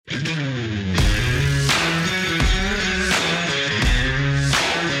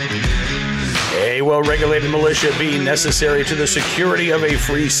well-regulated militia being necessary to the security of a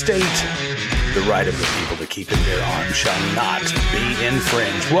free state, the right of the people to keep and bear arms shall not be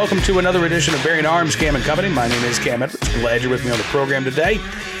infringed. Welcome to another edition of Bearing Arms, Cam & Company. My name is Cam Edwards. Glad you're with me on the program today.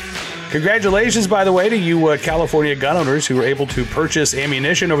 Congratulations, by the way, to you California gun owners who were able to purchase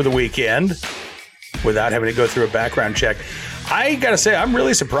ammunition over the weekend without having to go through a background check. I got to say, I'm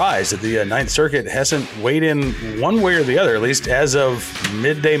really surprised that the Ninth Circuit hasn't weighed in one way or the other, at least as of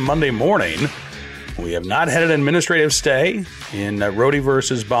midday Monday morning. We have not had an administrative stay in Rody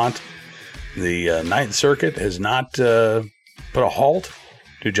versus Bont. The Ninth Circuit has not put a halt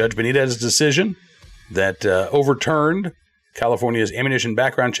to Judge Benitez's decision that overturned California's ammunition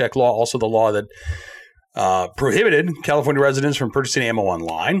background check law, also the law that prohibited California residents from purchasing ammo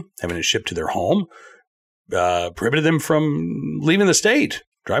online, having it shipped to their home. Prohibited them from leaving the state,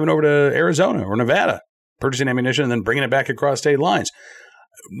 driving over to Arizona or Nevada, purchasing ammunition, and then bringing it back across state lines.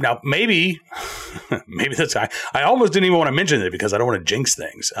 Now, maybe that's, I almost didn't even want to mention it because I don't want to jinx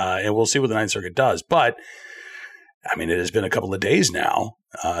things, and we'll see what the Ninth Circuit does. But, I mean, it has been a couple of days now.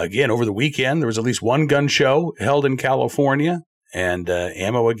 Again, over the weekend, there was at least one gun show held in California, and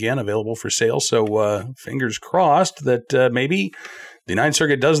ammo, again, available for sale. So, fingers crossed that maybe the Ninth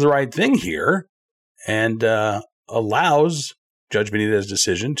Circuit does the right thing here and allows Judge Benitez's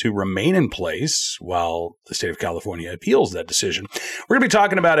decision to remain in place while the state of California appeals that decision. We're going to be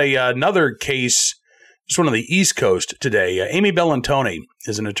talking about another case, just one on the East Coast today. Amy Bellantoni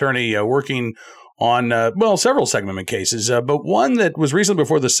is an attorney working on, several Second Amendment cases, but one that was recently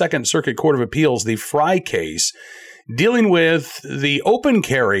before the Second Circuit Court of Appeals, the Frey case, dealing with the open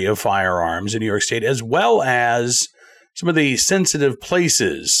carry of firearms in New York State, as well as some of the sensitive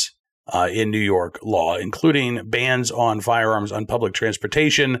places in New York law, including bans on firearms on public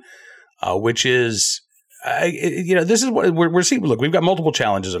transportation, which is, this is what we're seeing. Look, we've got multiple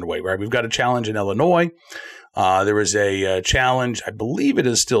challenges underway, right? We've got a challenge in Illinois. There was a challenge. I believe it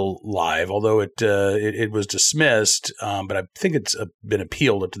is still live, although it was dismissed, but I think it's been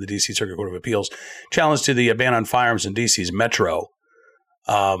appealed up to the D.C. Circuit Court of Appeals. Challenge to the ban on firearms in D.C.'s metro.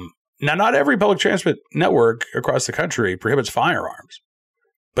 Now, not every public transit network across the country prohibits firearms,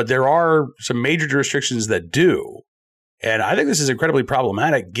 but there are some major jurisdictions that do. And I think this is incredibly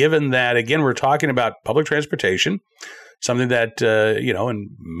problematic given that, again, we're talking about public transportation, something that, in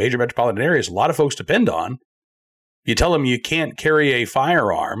major metropolitan areas, a lot of folks depend on. You tell them you can't carry a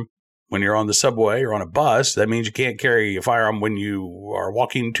firearm when you're on the subway or on a bus. That means you can't carry a firearm when you are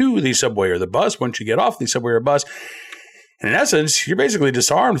walking to the subway or the bus, once you get off the subway or bus. And in essence, you're basically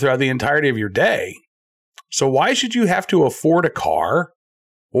disarmed throughout the entirety of your day. So why should you have to afford a car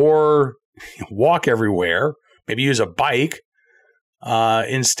or walk everywhere, maybe use a bike,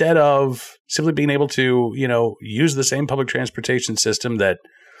 instead of simply being able to, use the same public transportation system that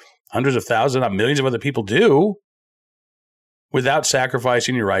hundreds of thousands, not millions of other people do, without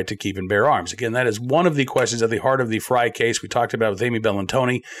sacrificing your right to keep and bear arms? Again, that is one of the questions at the heart of the Frey case we talked about with Amy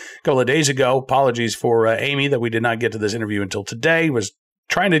Bellantoni a couple of days ago. Apologies for Amy that we did not get to this interview until today. Was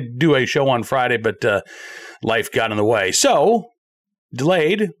trying to do a show on Friday, but life got in the way. So,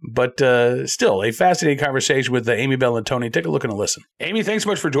 delayed, but still a fascinating conversation with Amy Bellantoni. Take a look and a listen. Amy, thanks so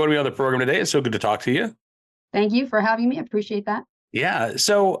much for joining me on the program today. It's so good to talk to you. Thank you for having me. I appreciate that. Yeah.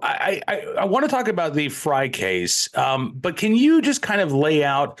 So I want to talk about the Frey case, but can you just kind of lay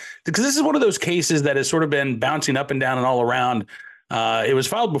out, because this is one of those cases that has sort of been bouncing up and down and all around. It was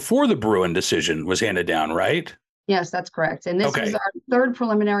filed before the Bruen decision was handed down, right? Yes, that's correct. And this is our third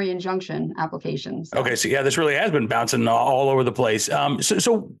preliminary injunction application. So. Okay. So, yeah, this really has been bouncing all over the place.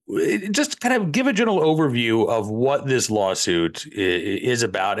 So just kind of give a general overview of what this lawsuit is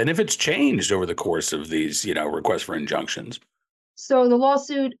about and if it's changed over the course of these, requests for injunctions. So the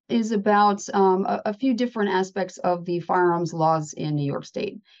lawsuit is about a few different aspects of the firearms laws in New York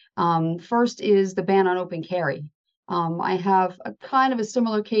State. First is the ban on open carry. I have a kind of a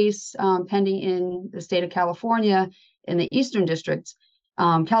similar case pending in the state of California in the Eastern District.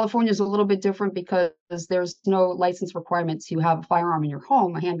 California is a little bit different because there's no license requirement to have a firearm in your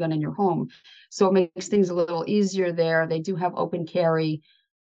home, a handgun in your home. So it makes things a little easier there. They do have open carry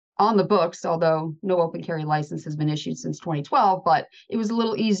on the books, although no open carry license has been issued since 2012, but it was a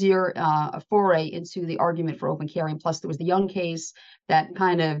little easier a foray into the argument for open carry. And plus, there was the Young case that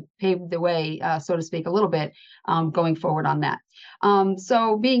kind of paved the way, so to speak, a little bit going forward on that.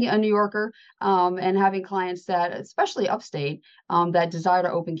 So being a New Yorker and having clients that, especially upstate, that desire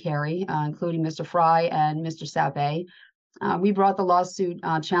to open carry, including Mr. Frey and Mr. Sabe, we brought the lawsuit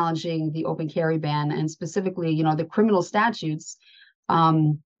challenging the open carry ban and specifically, the criminal statutes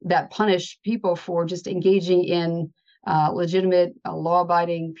that punish people for just engaging in legitimate,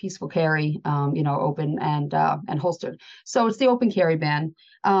 law-abiding, peaceful carry, open and holstered. So it's the open carry ban.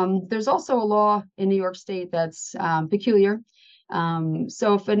 There's also a law in New York State that's peculiar.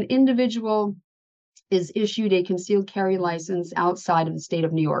 So if an individual is issued a concealed carry license outside of the state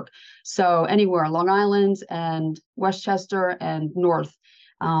of New York, so anywhere, Long Island and Westchester and North,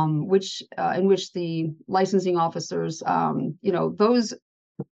 in which the licensing officers, those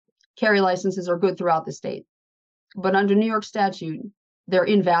carry licenses are good throughout the state. But under New York statute, they're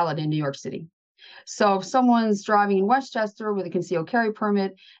invalid in New York City. So if someone's driving in Westchester with a concealed carry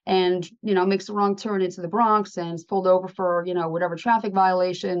permit and, makes a wrong turn into the Bronx and is pulled over for, whatever traffic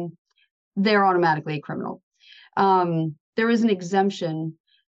violation, they're automatically a criminal. There is an exemption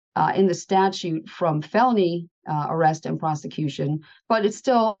in the statute from felony arrest and prosecution, but it's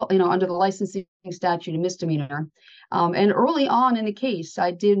still, under the licensing statute, a misdemeanor. And early on in the case,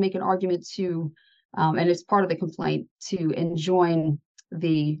 I did make an argument to, and it's part of the complaint, to enjoin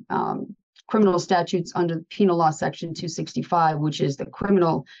the criminal statutes under penal law section 265, which is the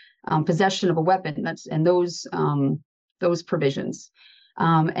criminal possession of a weapon. And those provisions.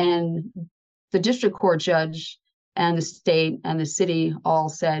 And the district court judge and the state and the city all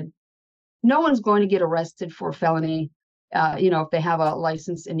said, no one's going to get arrested for felony, if they have a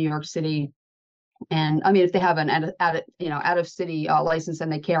license in New York City. And I mean, if they have an out of city license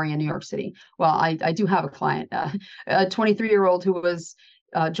and they carry in New York City. Well, I do have a client, a 23-year-old who was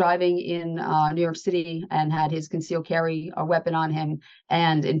driving in New York City and had his concealed carry weapon on him,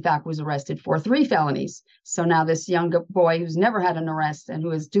 and in fact was arrested for 3 felonies. So now this young boy who's never had an arrest and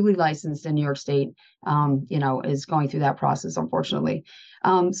who is duly licensed in New York State, is going through that process, unfortunately.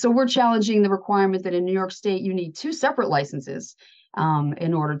 So we're challenging the requirement that in New York State you need 2 separate licenses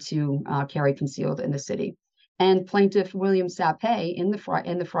in order to carry concealed in the city. And plaintiff William Sapé in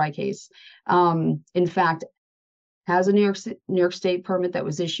the Frey case, in fact, has a New York State permit that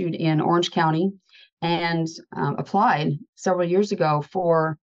was issued in Orange County, and applied several years ago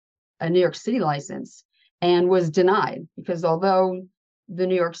for a New York City license and was denied, because although the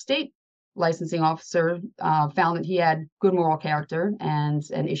New York State licensing officer found that he had good moral character and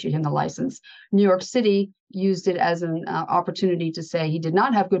issued him the license, New York City used it as an opportunity to say he did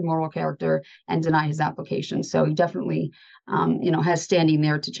not have good moral character and deny his application. So he definitely, has standing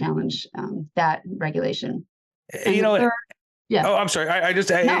there to challenge that regulation. Yeah. Oh, I'm sorry.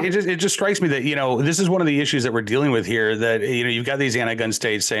 It just strikes me that, this is one of the issues that we're dealing with here, that, you've got these anti-gun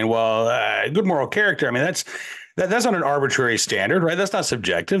states saying, well, good moral character. I mean, that's not an arbitrary standard, right? That's not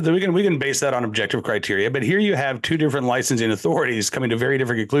subjective. We can base that on objective criteria. But here you have 2 different licensing authorities coming to very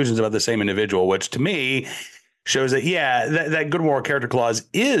different conclusions about the same individual, which to me shows that, that good moral character clause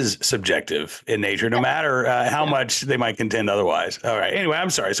is subjective in nature, no matter how much they might contend otherwise. All right. Anyway, I'm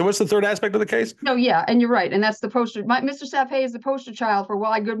sorry. So what's the third aspect of the case? No, yeah, and you're right. And that's the poster. Mr. Sapé is the poster child for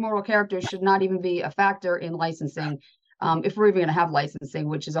why good moral character should not even be a factor in licensing, if we're even going to have licensing,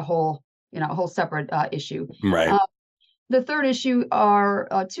 which is a whole separate issue. Right. The third issue are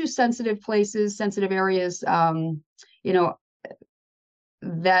 2 sensitive areas,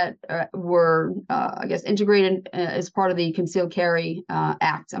 that were, I guess, integrated as part of the Concealed Carry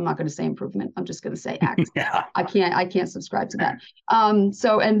Act. I'm not going to say improvement. I'm just going to say act. Yeah. I can't subscribe to that.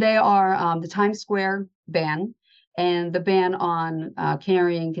 And they are the Times Square ban and the ban on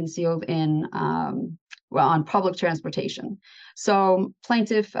carrying concealed in on public transportation. So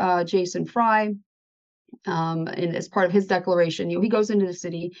plaintiff Jason Frey, and as part of his declaration, he goes into the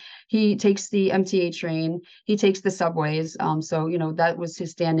city, he takes the MTA train, he takes the subways. So, that was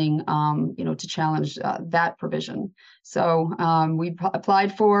his standing, to challenge that provision. So we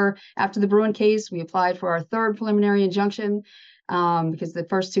applied for, after the Bruen case, we applied for our 3rd preliminary injunction because the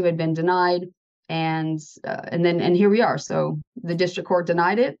first 2 had been denied. And here we are. So the district court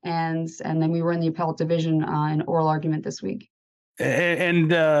denied it. And then we were in the appellate division in oral argument this week.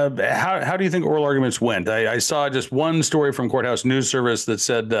 And how do you think oral arguments went? I saw just one story from Courthouse News Service that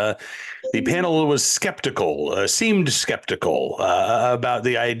said the panel was seemed skeptical about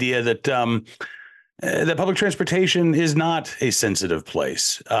the idea that that public transportation is not a sensitive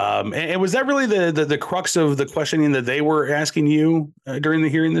place. And was that really the crux of the questioning that they were asking you during the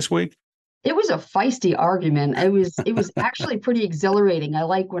hearing this week? It was a feisty argument. It was actually pretty exhilarating. I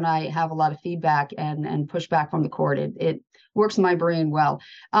like when I have a lot of feedback and pushback from the court. It works my brain well.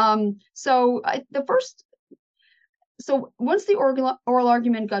 So once the oral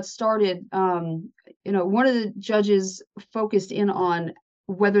argument got started, one of the judges focused in on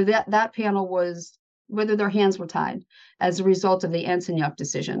whether that panel whether their hands were tied as a result of the Antonyuk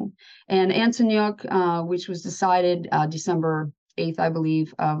decision. And Antonyuk, which was decided December 8th, I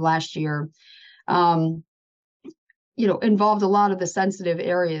believe, of last year, involved a lot of the sensitive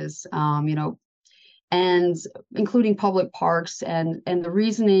areas, and including public parks, and the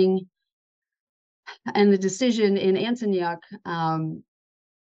reasoning and the decision in Antonyuk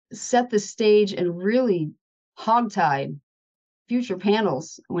set the stage and really hogtied future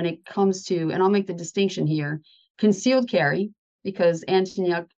panels when it comes to, and I'll make the distinction here, concealed carry, because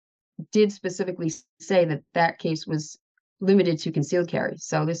Antonyuk did specifically say that that case was limited to concealed carry.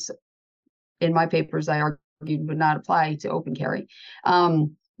 So this, in my papers, I argued would not apply to open carry.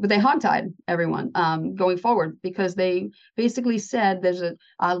 But they hogtied everyone going forward, because they basically said there's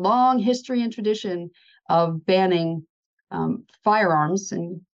a long history and tradition of banning firearms,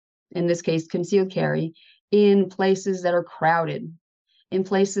 and in this case, concealed carry, in places that are crowded, in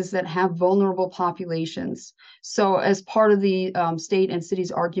places that have vulnerable populations. So as part of the state and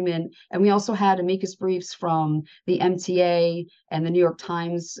city's argument, and we also had amicus briefs from the MTA and the New York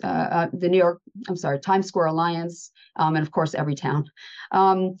Times, Times Square Alliance, and of course, Everytown.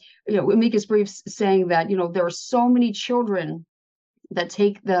 Amicus briefs saying that, there are so many children that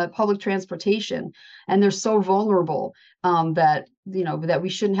take the public transportation, and they're so vulnerable that we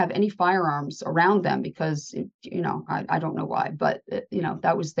shouldn't have any firearms around them, because I don't know why, but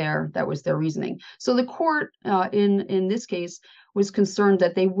that was their reasoning. So the court in this case was concerned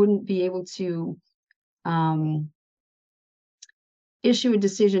that they wouldn't be able to issue a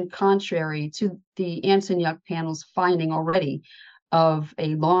decision contrary to the Antonyuk panel's finding already of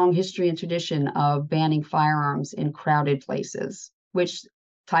a long history and tradition of banning firearms in crowded places, which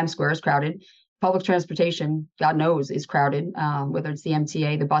Times Square is crowded. Public transportation, God knows, is crowded, whether it's the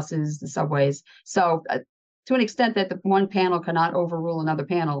MTA, the buses, the subways. So to an extent that the one panel cannot overrule another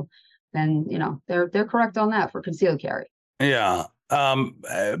panel, then, they're correct on that for concealed carry. Yeah.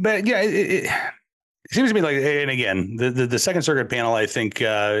 But yeah, it seems to me like, and again, the Second Circuit panel, I think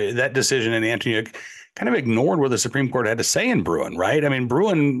that decision in Antonyuk kind of ignored what the Supreme Court had to say in Bruen, right? I mean,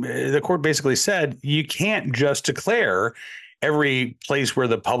 Bruen, the court basically said you can't just declare every place where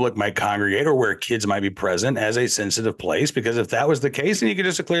the public might congregate or where kids might be present as a sensitive place, because if that was the case, then you could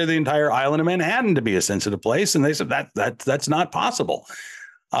just declare the entire island of Manhattan to be a sensitive place. And they said that's not possible.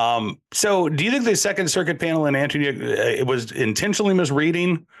 So do you think the Second Circuit panel in Antonyuk it was intentionally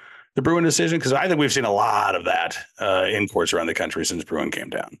misreading the Bruen decision? Because I think we've seen a lot of that in courts around the country since Bruen came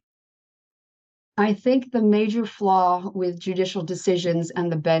down. I think the major flaw with judicial decisions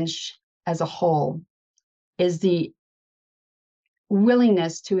and the bench as a whole is the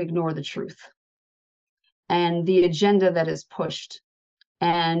willingness to ignore the truth and the agenda that is pushed,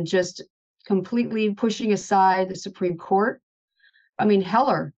 and just completely pushing aside the Supreme Court. I mean,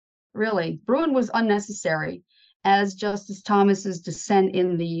 Heller, really, Bruen was unnecessary, as Justice Thomas's dissent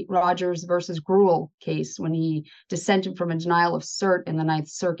in the Rogers versus Gruel case, when he dissented from a denial of cert in the Ninth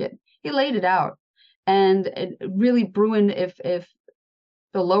Circuit. He laid it out. And really, Bruen, if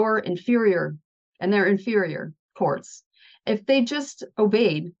the lower inferior, and they're inferior courts, if they just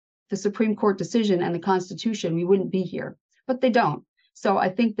obeyed the Supreme Court decision and the Constitution, we wouldn't be here. But they don't. So I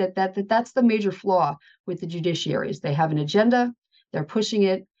think that's the major flaw with the judiciaries. They have an agenda, they're pushing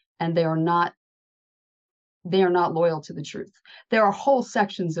it, and they are not loyal to the truth. There are whole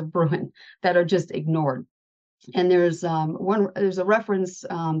sections of Bruen that are just ignored. And there's a reference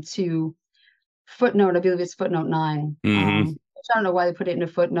to footnote, I believe it's footnote 9. Mm-hmm. I don't know why they put it in a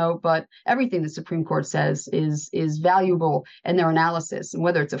footnote, but everything the Supreme Court says is valuable in their analysis, and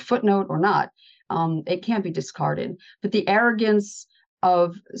whether it's a footnote or not, it can't be discarded. But the arrogance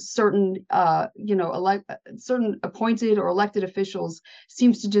of certain, certain appointed or elected officials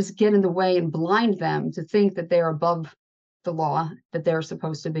seems to just get in the way and blind them to think that they're above the law that they're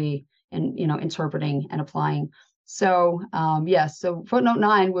supposed to be, interpreting and applying. So yes, so footnote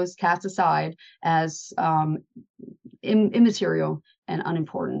 9 was cast aside as immaterial and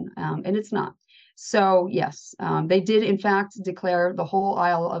unimportant, and it's not. So yes, they did in fact declare the whole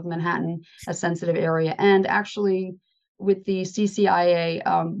Isle of Manhattan a sensitive area, and actually with the CCIA,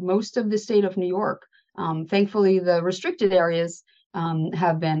 most of the state of New York. Thankfully, the restricted areas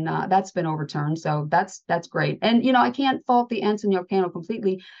have been that's been overturned, so that's great. And I can't fault the Antonyuk panel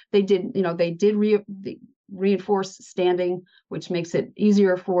completely. They did reinforce standing, which makes it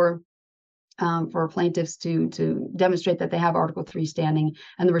easier for plaintiffs to demonstrate that they have Article 3 standing.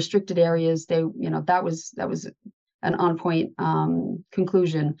 And the restricted areas, that was an on-point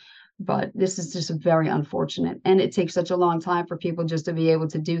conclusion. But this is just very unfortunate, and it takes such a long time for people just to be able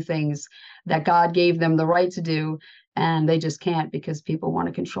to do things that God gave them the right to do, and they just can't because people want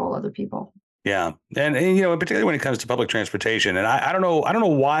to control other people. Yeah. And, you know, particularly when it comes to public transportation, and I don't know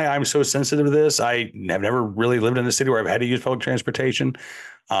why I'm so sensitive to this. I have never really lived in a city where I've had to use public transportation.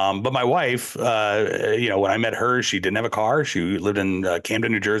 But my wife, you know, when I met her, she didn't have a car. She lived in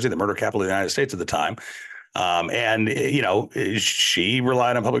Camden, New Jersey, the murder capital of the United States at the time. And, you know, she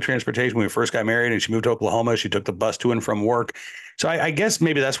relied on public transportation when we first got married, and she moved to Oklahoma. She took the bus to and from work. So I guess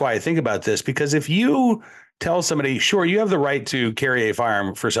maybe that's why I think about this, because if you tell somebody, sure, you have the right to carry a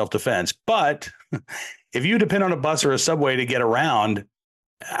firearm for self-defense, but if you depend on a bus or a subway to get around,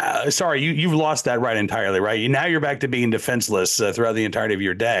 sorry, you've lost that right entirely, right? Now you're back to being defenseless throughout the entirety of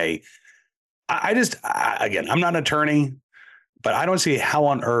your day. Again, I'm not an attorney, but I don't see how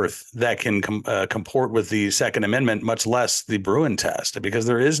on earth that can comport with the Second Amendment, much less the Bruen test, because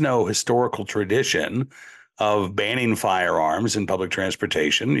there is no historical tradition of banning firearms in public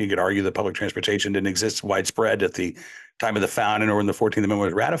transportation. You could argue that public transportation didn't exist widespread at the time of the founding or when the 14th Amendment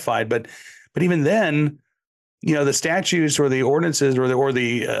was ratified. But even then, you know, the statutes or the ordinances or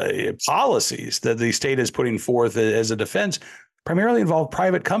the policies that the state is putting forth as a defense primarily involve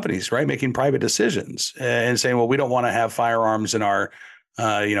private companies, right, making private decisions and saying, well, we don't want to have firearms in our,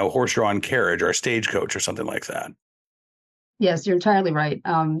 you know, horse-drawn carriage or a stagecoach or something like that. Yes, you're entirely right.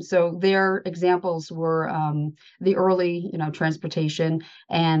 So their examples were the early, you know, transportation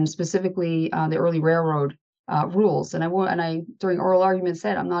and specifically the early railroad rules. And I during oral argument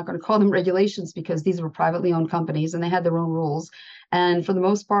said I'm not going to call them regulations because these were privately owned companies and they had their own rules. And for the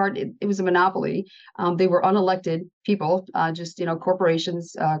most part, it was a monopoly. They were unelected people, just, you know,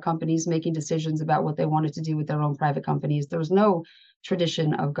 corporations, companies making decisions about what they wanted to do with their own private companies. There was no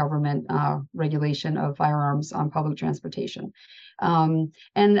tradition of government regulation of firearms on public transportation.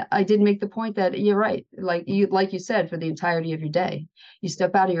 And I did make the point that you're right, like you said, for the entirety of your day, you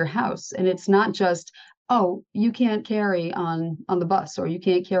step out of your house, and it's not just, oh, you can't carry on the bus or you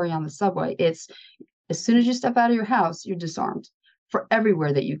can't carry on the subway. It's as soon as you step out of your house, you're disarmed for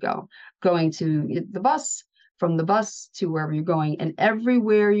everywhere that you go, going to the bus, from the bus to wherever you're going, and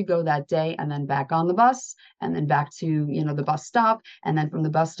everywhere you go that day, and then back on the bus, and then back to, you know, the bus stop, and then from the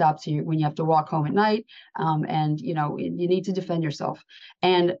bus stop to when you have to walk home at night, and, you know, you need to defend yourself.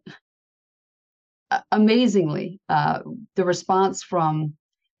 And amazingly, the response from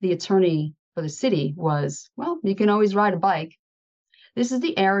the attorney for the city was, well, you can always ride a bike. This is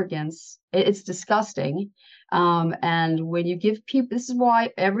the arrogance. It's disgusting. And when you give people, this is why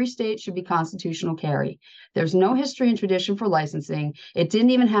every state should be constitutional carry. There's no history and tradition for licensing. It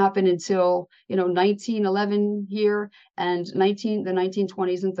didn't even happen until, you know, 1911 here and the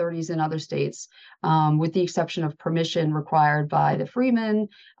 1920s and 30s in other states, with the exception of permission required by the freemen,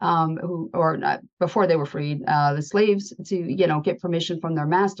 before they were freed, the slaves, to, you know, get permission from their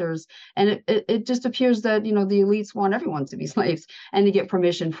masters. And it just appears that, you know, the elites want everyone to be slaves and to get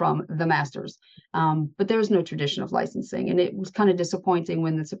permission from the masters. But there was no tradition of licensing. And it was kind of disappointing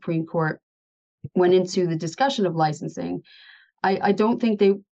when the Supreme Court went into the discussion of licensing. I don't think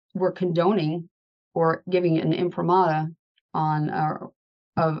they were condoning or giving an imprimatur on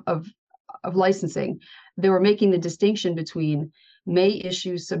of licensing. They were making the distinction between may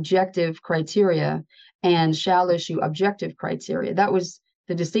issue subjective criteria and shall issue objective criteria. That was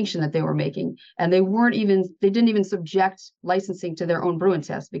the distinction that they were making. And they didn't even subject licensing to their own Bruen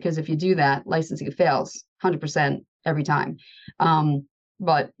test, because if you do that, licensing fails 100% every time.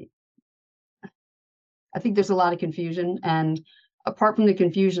 But I think there's a lot of confusion. And apart from the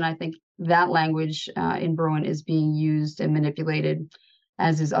confusion, I think that language in Bruen is being used and manipulated,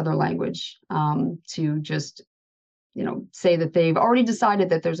 as is other language, to just, you know, say that they've already decided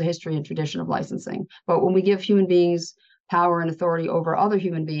that there's a history and tradition of licensing. But when we give human beings power and authority over other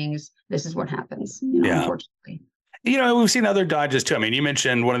human beings, this is what happens, you know, unfortunately. You know, we've seen other dodges too. I mean, you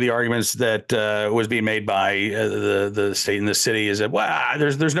mentioned one of the arguments that was being made by the state and the city is that, well,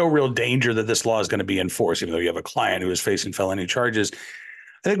 there's no real danger that this law is going to be enforced, even though you have a client who is facing felony charges.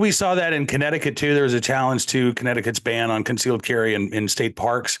 I think we saw that in Connecticut too. There was a challenge to Connecticut's ban on concealed carry in state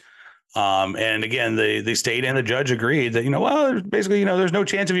parks. And again, the state and the judge agreed that, you know, well, basically, you know, there's no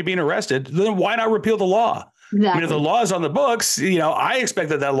chance of you being arrested. Then why not repeal the law? Exactly. I mean, if the law is on the books, you know, I expect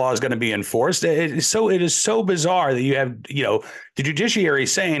that law is going to be enforced. It is so bizarre that you have, you know, the judiciary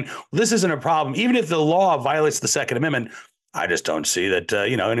saying, well, this isn't a problem. Even if the law violates the Second Amendment, I just don't see that,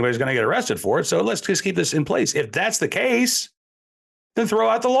 you know, anybody's going to get arrested for it. So let's just keep this in place. If that's the case, then throw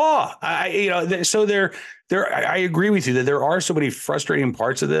out the law. I agree with you that there are so many frustrating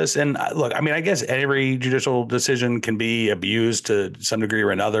parts of this. And look, I mean, I guess every judicial decision can be abused to some degree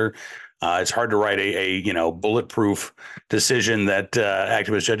or another. It's hard to write a you know, bulletproof decision that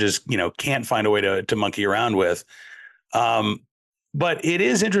activist judges, you know, can't find a way to monkey around with. But it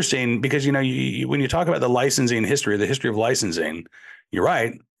is interesting because, when you talk about the licensing history, the history of licensing, you're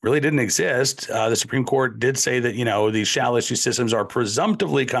right, really didn't exist. The Supreme Court did say that, these shall issue systems are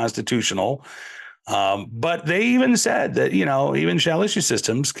presumptively constitutional. But they even said that, even shall issue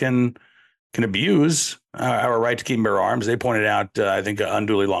systems can abuse our right to keep and bear arms. They pointed out, I think,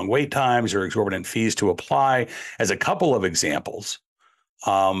 unduly long wait times or exorbitant fees to apply as a couple of examples.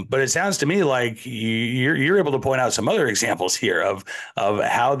 But it sounds to me like you're able to point out some other examples here of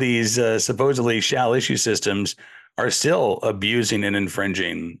how these supposedly shall issue systems are still abusing and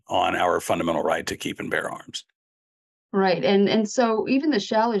infringing on our fundamental right to keep and bear arms. Right. And so even the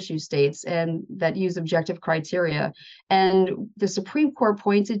shall issue states and that use objective criteria, and the Supreme Court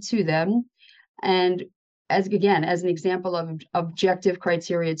pointed to them, and as an example of objective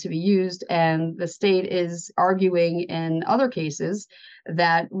criteria to be used, and the state is arguing in other cases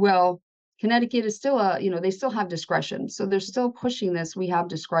that, well, Connecticut is still they still have discretion. So they're still pushing this "we have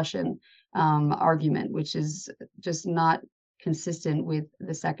discretion" argument, which is just not consistent with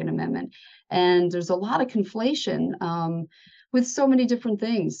the Second Amendment. And there's a lot of conflation with so many different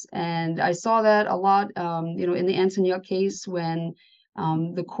things. And I saw that a lot, in the Antonyuk case when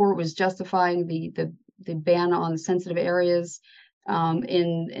the court was justifying the ban on sensitive areas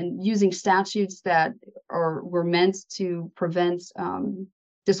in using statutes that were meant to prevent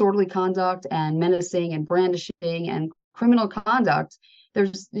disorderly conduct and menacing and brandishing and criminal conduct. I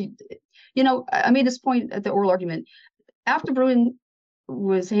made this point at the oral argument. After Bruen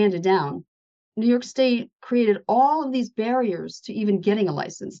was handed down, New York State created all of these barriers to even getting a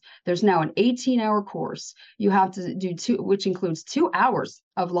license. There's now an 18-hour course. You have to do which includes 2 hours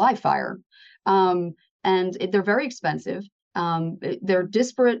of live fire. And they're very expensive. They're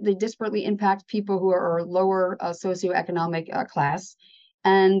disparate. They disparately impact people who are lower socioeconomic class.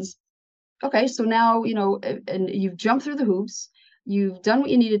 And okay, so now, and you've jumped through the hoops. You've done what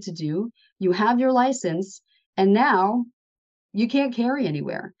you needed to do. You have your license. And now you can't carry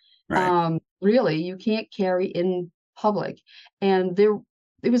anywhere. Right. Really, you can't carry in public. And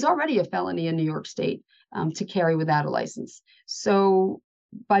it was already a felony in New York State to carry without a license. So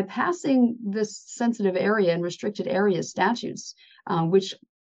by passing this sensitive area and restricted area statutes, which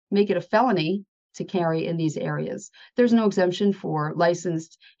make it a felony to carry in these areas, there's no exemption for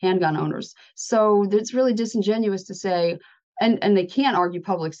licensed handgun owners. So it's really disingenuous to say, and they can't argue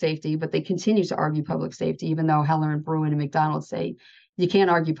public safety, but they continue to argue public safety, even though Heller and Bruen and McDonald say you can't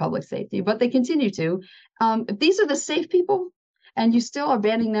argue public safety, but they continue to. If these are the safe people and you still are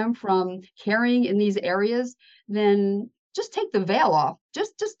banning them from carrying in these areas, then just take the veil off.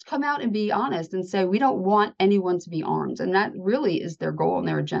 Just come out and be honest and say, we don't want anyone to be armed. And that really is their goal and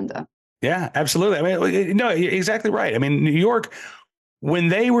their agenda. Yeah, absolutely. I mean, no, you're exactly right. I mean, New York, when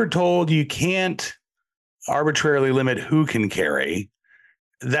they were told you can't arbitrarily limit who can carry,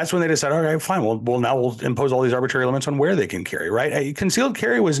 that's when they decided, all right, fine. Well, now we'll impose all these arbitrary limits on where they can carry, right? Concealed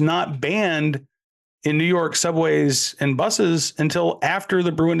carry was not banned in New York subways and buses until after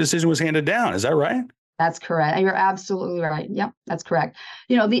the Bruen decision was handed down. Is that right? That's correct. You're absolutely right. Yep, that's correct.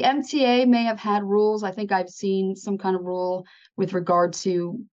 The MTA may have had rules. I think I've seen some kind of rule with regard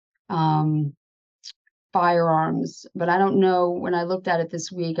to firearms, but I don't know. When I looked at it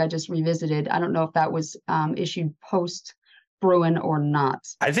this week, I just revisited. I don't know if that was issued post-Bruen or not.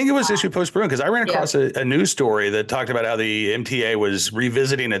 I think it was issued post-Bruen because I ran across a news story that talked about how the MTA was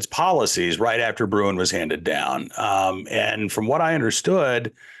revisiting its policies right after Bruen was handed down. And from what I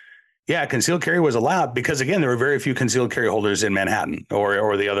understood, concealed carry was allowed because, again, there were very few concealed carry holders in Manhattan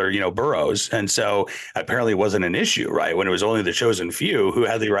or the other, boroughs. And so apparently it wasn't an issue, right? When it was only the chosen few who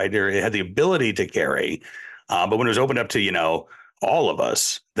had the right, or had the ability to carry. But when it was opened up to, all of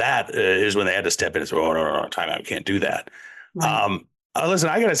us, that is when they had to step in and say, oh, no, time out, we can't do that. Right. Listen,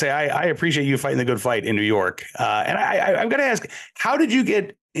 I got to say, I appreciate you fighting the good fight in New York. And I've got to ask, how did you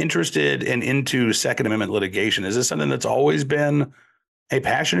get interested and into Second Amendment litigation? Is this something that's always been a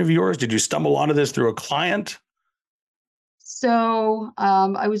passion of yours? Did you stumble onto this through a client? So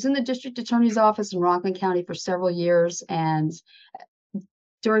I was in the district attorney's office in Rockland County for several years. And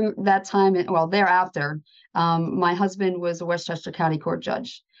during that time, thereafter, my husband was a Westchester County Court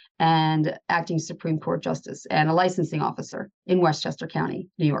judge and acting Supreme Court justice and a licensing officer in Westchester County,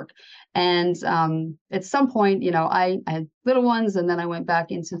 New York. And at some point, I had little ones, and then I went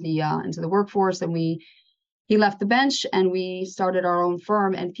back into the workforce, and he left the bench and we started our own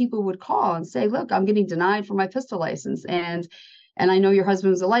firm. And people would call and say, look, I'm getting denied for my pistol license. And I know your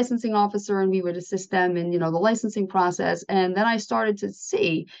husband was a licensing officer, and we would assist them in, the licensing process. And then I started to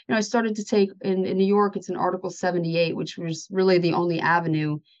see, I started to take in New York, it's an Article 78, which was really the only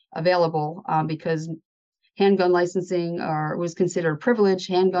avenue available because handgun licensing was considered a privilege.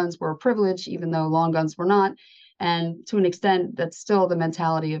 Handguns were a privilege, even though long guns were not. And to an extent, that's still the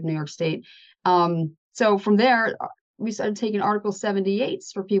mentality of New York State. So from there, we started taking Article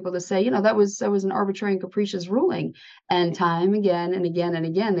 78s for people to say, that was an arbitrary and capricious ruling. And time again and again and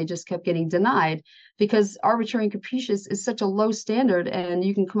again, they just kept getting denied because arbitrary and capricious is such a low standard, and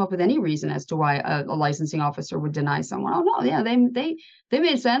you can come up with any reason as to why a licensing officer would deny someone. Oh no, yeah, they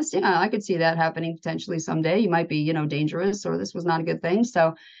made sense. Yeah, I could see that happening potentially someday. You might be, dangerous, or this was not a good thing.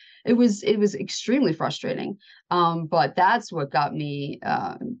 So it was extremely frustrating. But that's what got me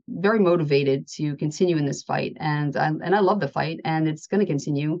very motivated to continue in this fight. And I love the fight, and it's going to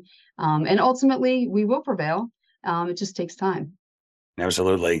continue. And ultimately, we will prevail. It just takes time.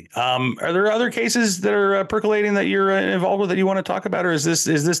 Absolutely. Are there other cases that are percolating that you're involved with that you want to talk about, or is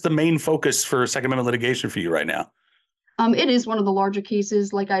this the main focus for Second Amendment litigation for you right now? It is one of the larger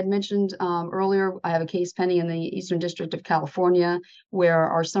cases. Like I'd mentioned earlier, I have a case pending in the Eastern District of California where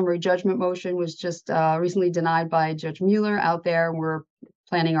our summary judgment motion was just recently denied by Judge Mueller out there. We're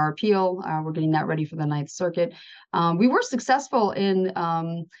planning our appeal. We're getting that ready for the Ninth Circuit. We were successful in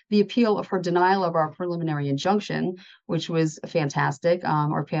the appeal of her denial of our preliminary injunction, which was fantastic.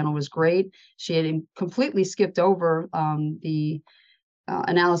 Our panel was great. She had completely skipped over the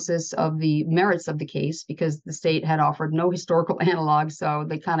analysis of the merits of the case because the state had offered no historical analog. So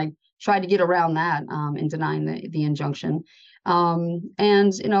they kind of tried to get around that in denying the injunction. And,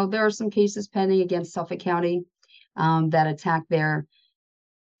 there are some cases pending against Suffolk County that attack their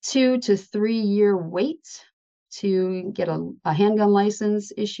 2 to 3 year wait to get a handgun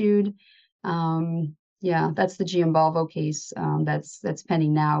license issued. Yeah, that's the Giambalvo case that's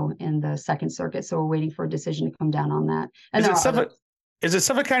pending now in the Second Circuit. So we're waiting for a decision to come down on that. And is it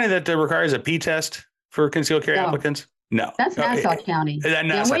Suffolk County that requires a P test for concealed carry applicants? No. That's Nassau County.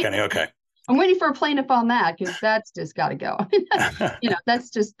 Nassau County, okay. I'm waiting for a plaintiff on that because that's just got to go.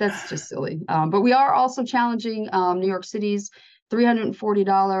 That's just silly. But we are also challenging New York City's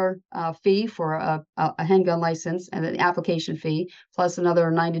 $340 fee for a handgun license and an application fee, plus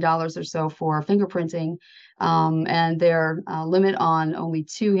another $90 or so for fingerprinting, and their limit on only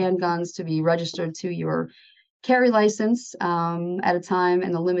 2 handguns to be registered to your carry license at a time,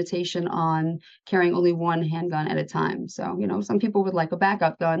 and the limitation on carrying only 1 handgun at a time. So, some people would like a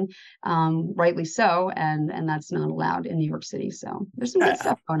backup gun, rightly so, and that's not allowed in New York City. So there's some good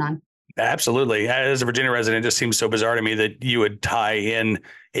stuff going on. Absolutely. As a Virginia resident, it just seems so bizarre to me that you would tie in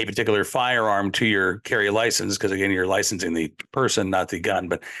a particular firearm to your carry license because, again, you're licensing the person, not the gun.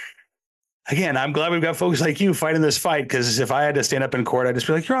 But again, I'm glad we've got folks like you fighting this fight, because if I had to stand up in court, I'd just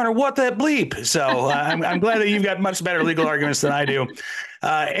be like, Your Honor, what the bleep? So I'm glad that you've got much better legal arguments than I do.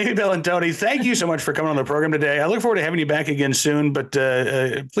 Amy Bellantoni, thank you so much for coming on the program today. I look forward to having you back again soon, but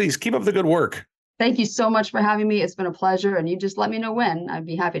please keep up the good work. Thank you so much for having me. It's been a pleasure, and you just let me know when. I'd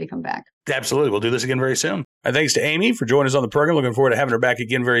be happy to come back. Absolutely. We'll do this again very soon. And thanks to Amy for joining us on the program. Looking forward to having her back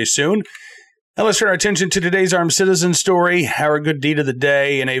again very soon. Now let's turn our attention to today's armed citizen story, our good deed of the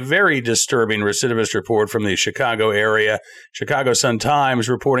day, and a very disturbing recidivist report from the Chicago area. Chicago Sun-Times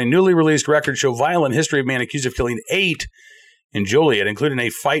reporting newly released records show violent history of man accused of killing 8 in Joliet, including a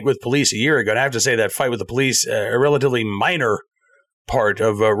fight with police a year ago. And I have to say that fight with the police, a relatively minor part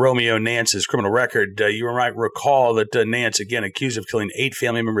of Romeo Nance's criminal record. You might recall that Nance, again, accused of killing 8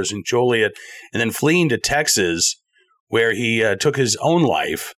 family members in Joliet and then fleeing to Texas, where he took his own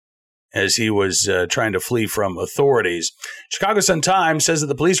life as he was trying to flee from authorities. Chicago Sun-Times says that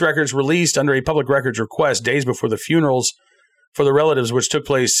the police records released under a public records request days before the funerals for the relatives, which took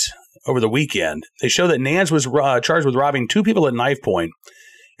place over the weekend, they show that Nance was charged with robbing 2 people at knife point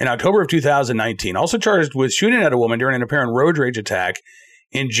in October of 2019, also charged with shooting at a woman during an apparent road rage attack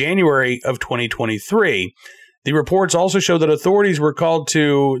in January of 2023. The reports also show that authorities were called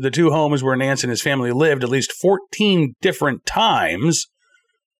to the 2 homes where Nance and his family lived at least 14 different times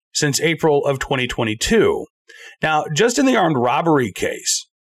since April of 2022. Now, just in the armed robbery case,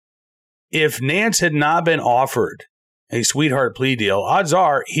 if Nance had not been offered a sweetheart plea deal, odds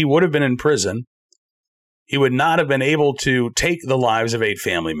are he would have been in prison. He would not have been able to take the lives of 8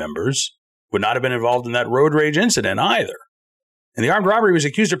 family members, would not have been involved in that road rage incident either. And the armed robbery was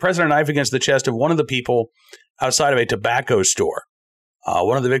accused of pressing a knife against the chest of one of the people outside of a tobacco store.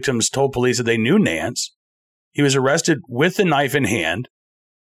 One of the victims told police that they knew Nance. He was arrested with the knife in hand.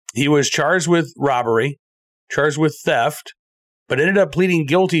 He was charged with robbery, charged with theft, but ended up pleading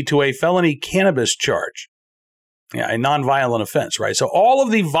guilty to a felony cannabis charge. Yeah, a nonviolent offense, right? So all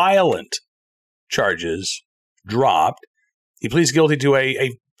of the violent charges dropped. He pleads guilty to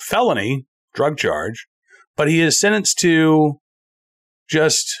a felony drug charge, but he is sentenced to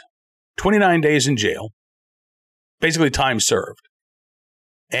just 29 days in jail basically time served,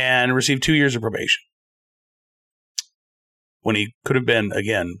 and received 2 years of probation when he could have been,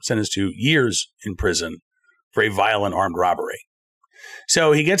 again, sentenced to years in prison for a violent armed robbery.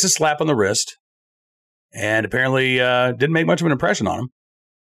 So he gets a slap on the wrist, and apparently didn't make much of an impression on him.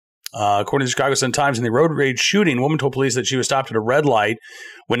 According to the Chicago Sun-Times, in the road rage shooting, a woman told police that she was stopped at a red light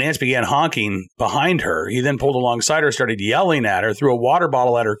when Nance began honking behind her. He then pulled alongside her, started yelling at her, threw a water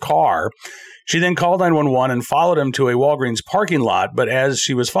bottle at her car. She then called 911 and followed him to a Walgreens parking lot, but as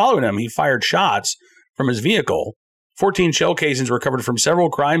she was following him, he fired shots from his vehicle. 14 shell casings were recovered from several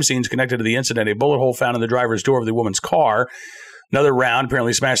crime scenes connected to the incident. A bullet hole found in the driver's door of the woman's car. Another round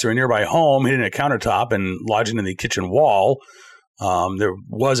apparently smashed through a nearby home, hitting a countertop and lodging in the kitchen wall. There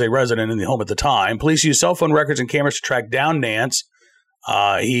was a resident in the home at the time. Police used cell phone records and cameras to track down Nance.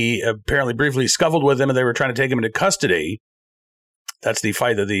 He apparently briefly scuffled with him, and they were trying to take him into custody. That's the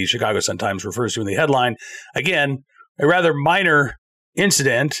fight that the Chicago Sun-Times refers to in the headline. Again, a rather minor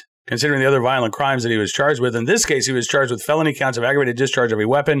incident, considering the other violent crimes that he was charged with. In this case, he was charged with felony counts of aggravated discharge of a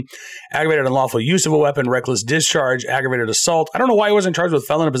weapon, aggravated unlawful use of a weapon, reckless discharge, aggravated assault. I don't know why he wasn't charged with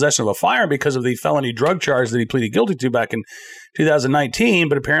felon in possession of a firearm because of the felony drug charge that he pleaded guilty to back in 2019,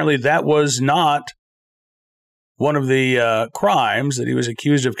 but apparently that was not one of the crimes that he was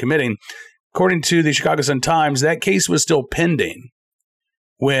accused of committing. According to the Chicago Sun-Times, that case was still pending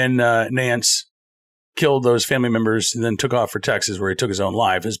when Nance killed those family members and then took off for Texas, where he took his own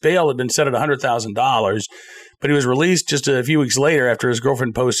life. His bail had been set at $100,000, but he was released just a few weeks later after his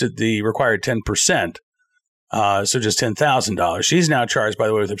girlfriend posted the required 10%, so just $10,000. She's now charged, by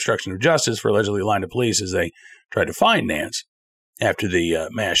the way, with obstruction of justice for allegedly lying to police as they tried to find Nance after the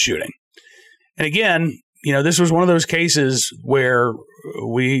mass shooting. And again, you know, this was one of those cases where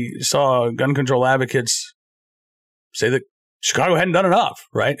we saw gun control advocates say that Chicago hadn't done enough,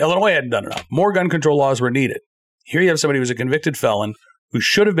 right? Illinois hadn't done enough. More gun control laws were needed. Here you have somebody who was a convicted felon who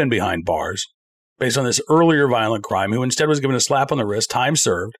should have been behind bars based on this earlier violent crime, who instead was given a slap on the wrist, time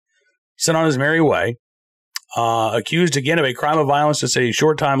served, sent on his merry way, accused again of a crime of violence just a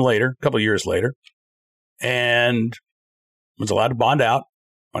short time later, a couple of years later, and was allowed to bond out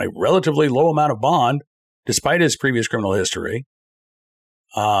on a relatively low amount of bond, despite his previous criminal history.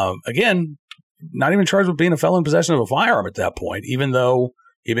 Again, not even charged with being a felon in possession of a firearm at that point, even though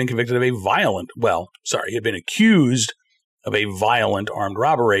he'd been convicted of he had been accused of a violent armed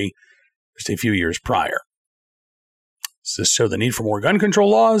robbery just a few years prior. Does this show the need for more gun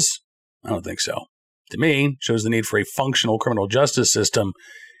control laws? I don't think so. To me, it shows the need for a functional criminal justice system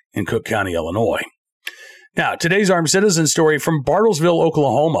in Cook County, Illinois. Now, today's armed citizen story from Bartlesville,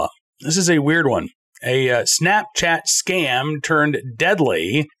 Oklahoma. This is a weird one. A Snapchat scam turned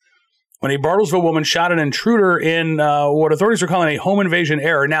deadly when a Bartlesville woman shot an intruder in what authorities are calling a home invasion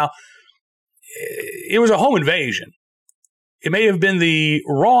error. Now, it was a home invasion. It may have been the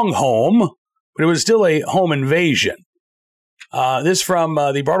wrong home, but it was still a home invasion. This from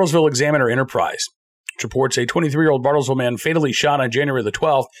the Bartlesville Examiner Enterprise, which reports a 23-year-old Bartlesville man fatally shot on January the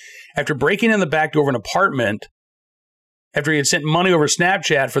 12th after breaking in the back door of an apartment after he had sent money over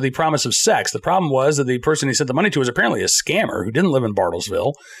Snapchat for the promise of sex. The problem was that the person he sent the money to was apparently a scammer who didn't live in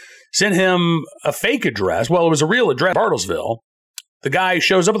Bartlesville, sent him a fake address. Well, it was a real address, Bartlesville. The guy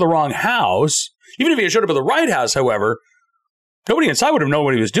shows up at the wrong house. Even if he had showed up at the right house, however, nobody inside would have known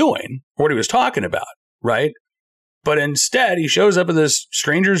what he was doing or what he was talking about, right? But instead, he shows up at this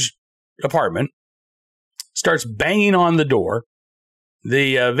stranger's apartment, starts banging on the door.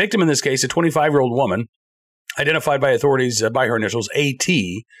 The victim in this case, a 25-year-old woman, identified by authorities by her initials, AT.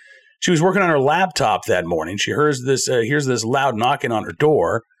 She was working on her laptop that morning. She hears this loud knocking on her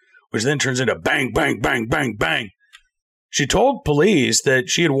door, which then turns into bang, bang, bang, bang, bang. She told police that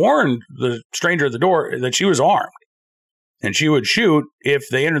she had warned the stranger at the door that she was armed and she would shoot if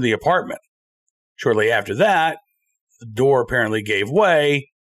they entered the apartment. Shortly after that, the door apparently gave way.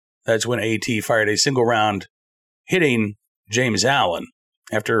 That's when AT fired a single round, hitting James Allen.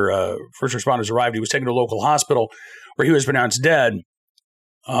 After first responders arrived, he was taken to a local hospital where he was pronounced dead.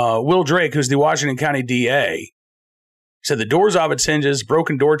 Will Drake, who's the Washington County DA, said the door's off its hinges,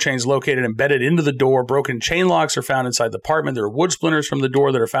 broken door chains located embedded into the door, broken chain locks are found inside the apartment. There are wood splinters from the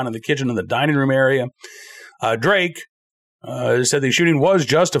door that are found in the kitchen and the dining room area. Drake said the shooting was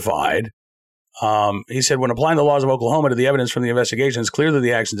justified. He said, when applying the laws of Oklahoma to the evidence from the investigation, it's clear that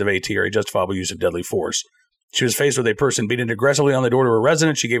the actions of AT are a justifiable use of deadly force. She was faced with a person beating aggressively on the door to her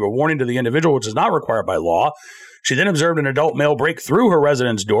residence. She gave a warning to the individual, which is not required by law. She then observed an adult male break through her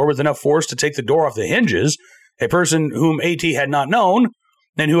residence door with enough force to take the door off the hinges, a person whom AT had not known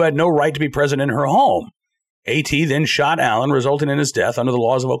and who had no right to be present in her home. AT then shot Allen, resulting in his death. Under the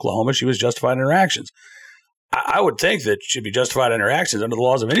laws of Oklahoma, she was justified in her actions. I would think that should be justified interactions under the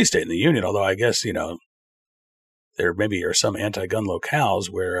laws of any state in the union, although I guess, there maybe are some anti-gun locales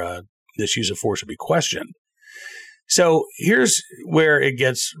where this use of force would be questioned. So here's where it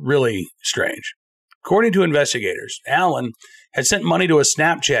gets really strange. According to investigators, Allen had sent money to a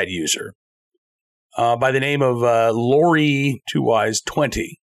Snapchat user by the name of Lori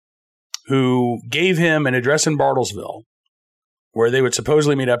 20, who gave him an address in Bartlesville where they would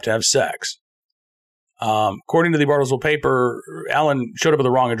supposedly meet up to have sex. According to the Bartlesville paper, Allen showed up at the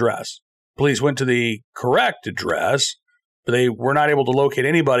wrong address. Police went to the correct address, but they were not able to locate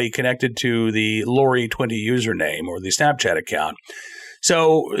anybody connected to the Lori 20 username or the Snapchat account.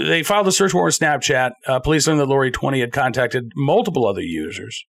 So they filed a search warrant with Snapchat. Police learned that Lori 20 had contacted multiple other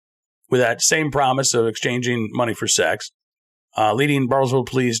users with that same promise of exchanging money for sex, leading Bartlesville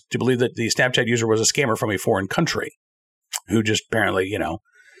police to believe that the Snapchat user was a scammer from a foreign country who just apparently,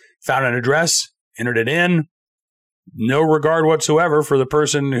 found an address, entered it in, no regard whatsoever for the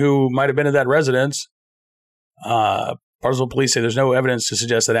person who might have been at that residence. Bartlesville police say there's no evidence to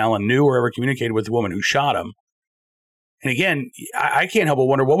suggest that Allen knew or ever communicated with the woman who shot him. And again, I can't help but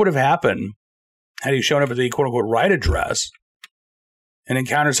wonder what would have happened had he shown up at the quote-unquote right address and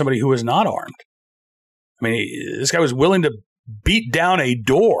encountered somebody who was not armed. I mean, this guy was willing to beat down a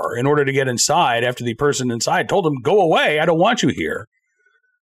door in order to get inside after the person inside told him, go away, I don't want you here.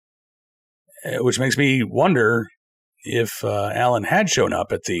 Which makes me wonder if Allen had shown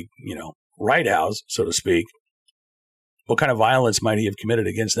up at the, right house, so to speak, what kind of violence might he have committed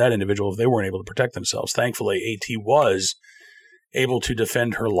against that individual if they weren't able to protect themselves? Thankfully, AT was able to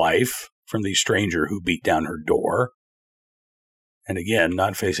defend her life from the stranger who beat down her door. And again,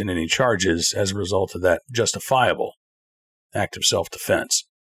 not facing any charges as a result of that justifiable act of self-defense.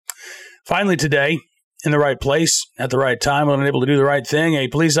 Finally today, in the right place, at the right time, unable to do the right thing, a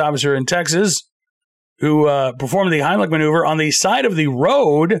police officer in Texas who performed the Heimlich maneuver on the side of the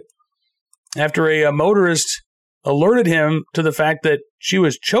road after a motorist alerted him to the fact that she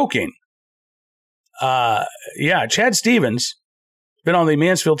was choking. Chad Stevens, been on the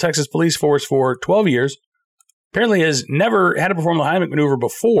Mansfield, Texas police force for 12 years, apparently has never had to perform the Heimlich maneuver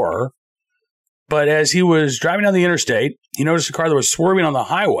before, but as he was driving down the interstate, he noticed a car that was swerving on the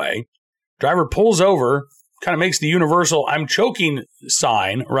highway. Driver pulls over, kind of makes the universal I'm choking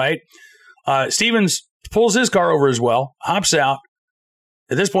sign, right? Stevens pulls his car over as well, hops out.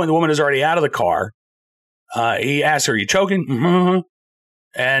 At this point, the woman is already out of the car. He asks her, are you choking? Mm-hmm.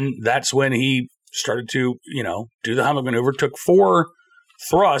 And that's when he started to, do the Heimlich maneuver, took 4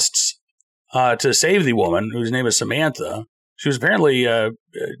 thrusts to save the woman, whose name is Samantha. She was apparently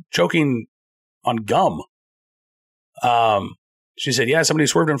choking on gum. She said, somebody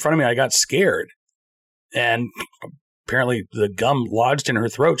swerved in front of me. I got scared. And apparently the gum lodged in her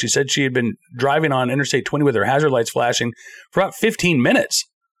throat. She said she had been driving on Interstate 20 with her hazard lights flashing for about 15 minutes,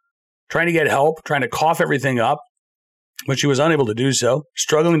 trying to get help, trying to cough everything up, but she was unable to do so,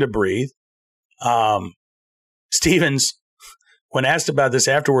 struggling to breathe. Stevens, when asked about this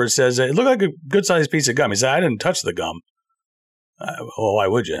afterwards, says, it looked like a good-sized piece of gum. He said, I didn't touch the gum. Well, why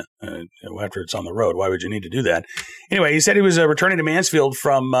would you? After it's on the road, why would you need to do that? Anyway, he said he was returning to Mansfield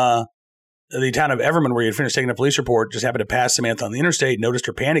from the town of Everman, where he had finished taking a police report, just happened to pass Samantha on the interstate, noticed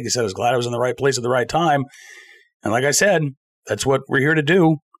her panic. He said, I was glad I was in the right place at the right time. And like I said, that's what we're here to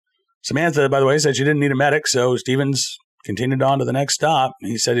do. Samantha, by the way, said she didn't need a medic, so Stevens continued on to the next stop.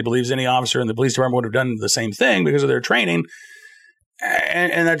 He said he believes any officer in the police department would have done the same thing because of their training,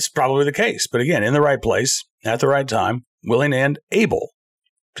 and that's probably the case. But again, in the right place, at the right time, willing and able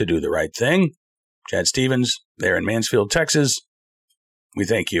to do the right thing. Chad Stevens, there in Mansfield, Texas, we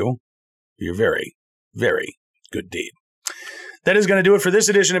thank you for your very, very good deed. That is going to do it for this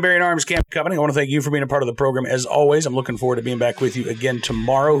edition of Barian Arms Camp Company. I want to thank you for being a part of the program. As always, I'm looking forward to being back with you again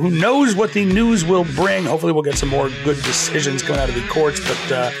tomorrow. Who knows what the news will bring? Hopefully we'll get some more good decisions coming out of the courts,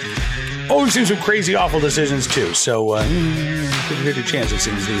 but we've seen some crazy, awful decisions too. So 50-50 chance, it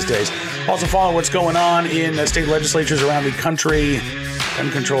seems, these days. Also follow what's going on in state legislatures around the country. Gun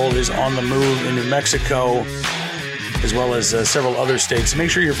control is on the move in New Mexico, as well as several other states. Make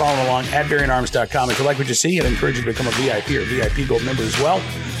sure you're following along at BarianArms.com. If you like what you see, I'd encourage you to become a VIP or VIP Gold member as well.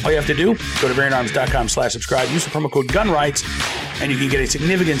 All you have to do, go to BarianArms.com/subscribe, use the promo code GUNRIGHTS, and you can get a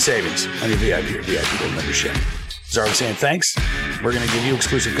significant savings on your VIP or VIP Gold membership. Zarek saying thanks. We're going to give you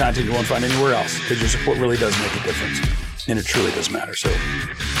exclusive content you won't find anywhere else, because your support really does make a difference, and it truly does matter. So,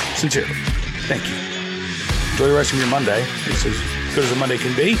 sincerely, thank you. Enjoy the rest of your Monday. It's as good as a Monday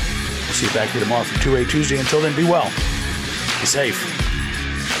can be. We'll see you back here tomorrow for 2A Tuesday. Until then, be well, be safe,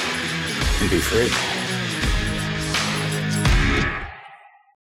 and be free.